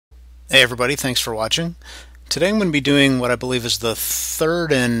Hey everybody, thanks for watching. Today I'm going to be doing what I believe is the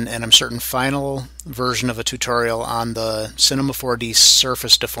third and I'm certain final version of a tutorial on the Cinema 4D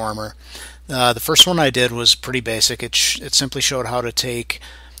Surface Deformer. The first one I did was pretty basic. It simply showed how to take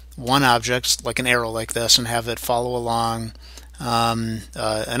one object, like an arrow like this, and have it follow along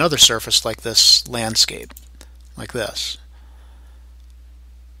another surface like this landscape, like this.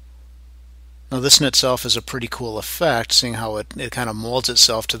 Now this in itself is a pretty cool effect, seeing how it kind of molds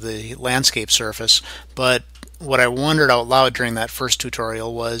itself to the landscape surface, but what I wondered out loud during that first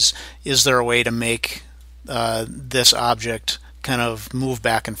tutorial was, is there a way to make this object kind of move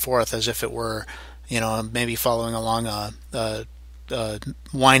back and forth as if it were, maybe following along a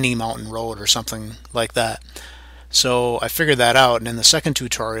winding mountain road or something like that. So I figured that out, and in the second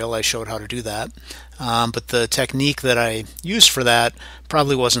tutorial I showed how to do that. But the technique that I used for that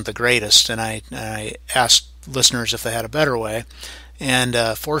probably wasn't the greatest, and I asked listeners if they had a better way. And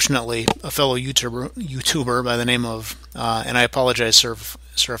fortunately, a fellow YouTuber by the name of, and I apologize, sir,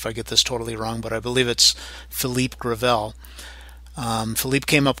 if I get this totally wrong, but I believe it's Philippe Grivel. Philippe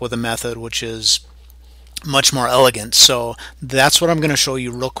came up with a method which is much more elegant. So that's what I'm going to show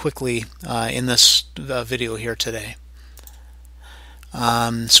you real quickly in this video here today.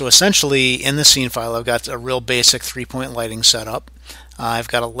 So essentially in the scene file I've got a real basic 3-point lighting setup. I've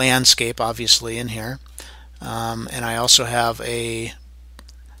got a landscape obviously in here, and I also have a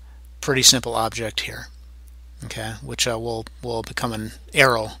pretty simple object here, okay, which will become an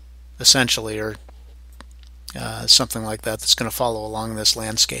arrow essentially, or something like that, that's going to follow along this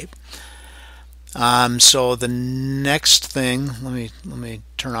landscape. So the next thing, let me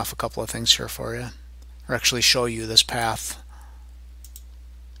turn off a couple of things here for you, or actually show you this path.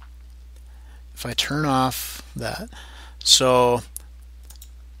 If I turn off that, so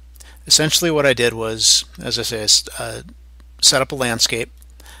essentially what I did was, as I say, set up a landscape,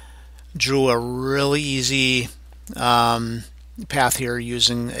 drew a really easy path here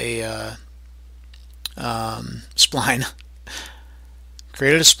using a spline,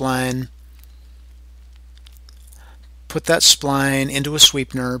 created a spline, put that spline into a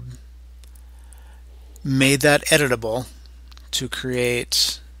sweep NURB, made that editable to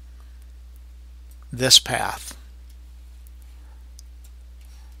create this path.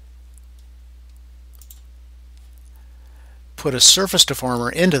 Put a surface deformer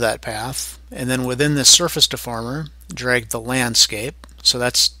into that path, and then within this surface deformer dragged the landscape. So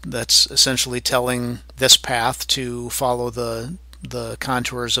that's essentially telling this path to follow the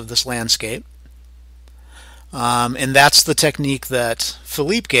contours of this landscape. And that's the technique that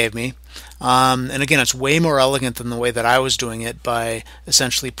Philippe gave me. And again, it's way more elegant than the way that I was doing it, by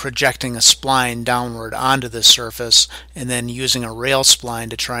essentially projecting a spline downward onto this surface and then using a rail spline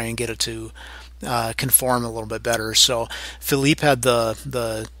to try and get it to conform a little bit better. So Philippe had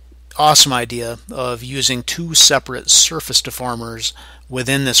the awesome idea of using two separate surface deformers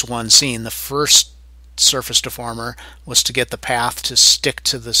within this one scene. The first surface deformer was to get the path to stick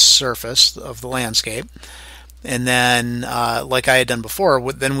to the surface of the landscape. And then, like I had done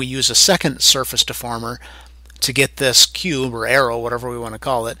before, then we use a second surface deformer to get this cube or arrow, whatever we want to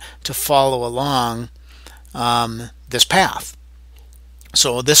call it, to follow along this path.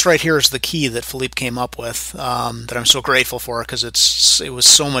 So this right here is the key that Philippe came up with, that I'm so grateful for, because it was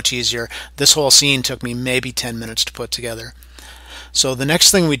so much easier. This whole scene took me maybe 10 minutes to put together. So the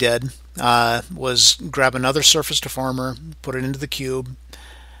next thing we did was grab another surface deformer, put it into the cube,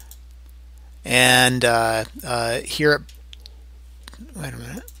 and here, wait a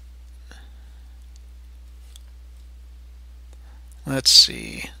minute, let's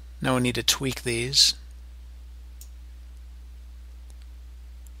see, now we need to tweak these.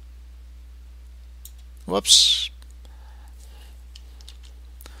 Whoops,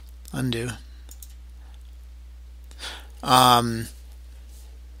 undo. Where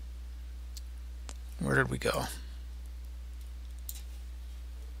did we go?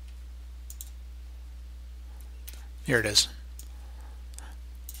 Here it is.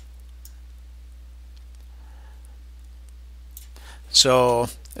 So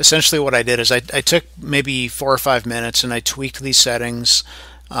essentially what I did is I took maybe 4 or 5 minutes and I tweaked these settings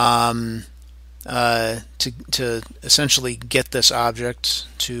to essentially get this object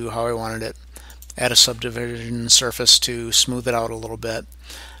to how I wanted it. Add a subdivision surface to smooth it out a little bit.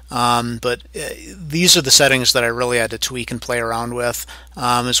 But these are the settings that I really had to tweak and play around with,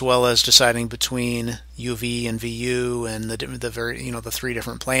 as well as deciding between UV and VU and the 3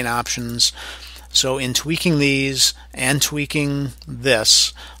 different plane options. So in tweaking these and tweaking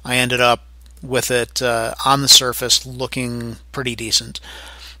this, I ended up with it on the surface looking pretty decent.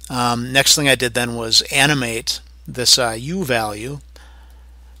 Next thing I did then was animate this U value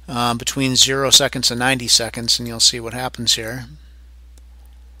between 0 seconds and 90 seconds, and you'll see what happens here.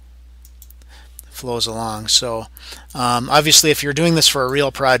 Flows along. So obviously if you're doing this for a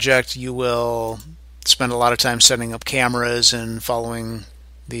real project, you will spend a lot of time setting up cameras and following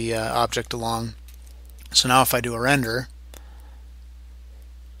the object along. So now if I do a render,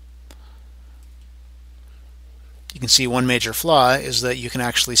 you can see one major flaw is that you can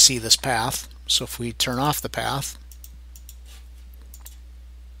actually see this path. So if we turn off the path,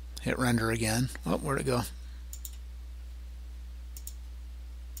 hit render again. Oh, where'd it go?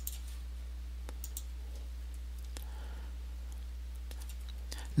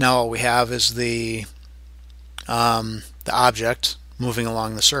 Now all we have is the object moving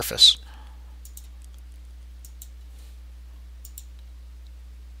along the surface.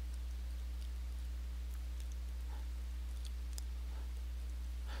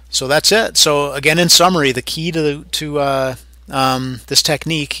 So that's it. So again, in summary, the key to this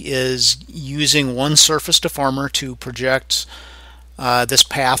technique is using one surface deformer to project this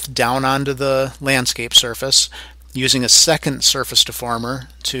path down onto the landscape surface, using a second surface deformer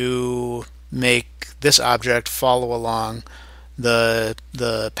to make this object follow along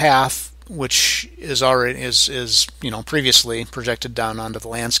the path, which is already previously projected down onto the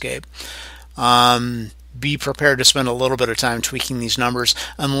landscape. Be prepared to spend a little bit of time tweaking these numbers,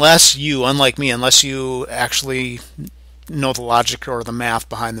 unless you, unlike me, unless you actually know the logic or the math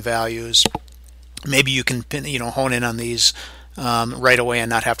behind the values. Maybe you can hone in on these right away and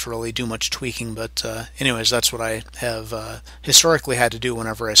not have to really do much tweaking. But anyways, that's what I have historically had to do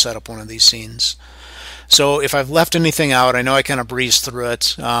whenever I set up one of these scenes. So if I've left anything out, I know I kind of breezed through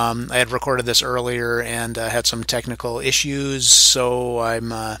it. I had recorded this earlier and had some technical issues, so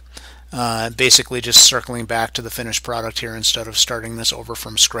I'm basically just circling back to the finished product here instead of starting this over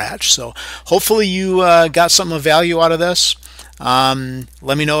from scratch. So hopefully you got something of value out of this.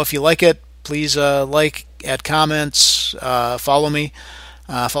 Let me know if you like it. Please like, add comments, follow me,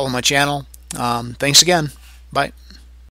 follow my channel. Thanks again. Bye.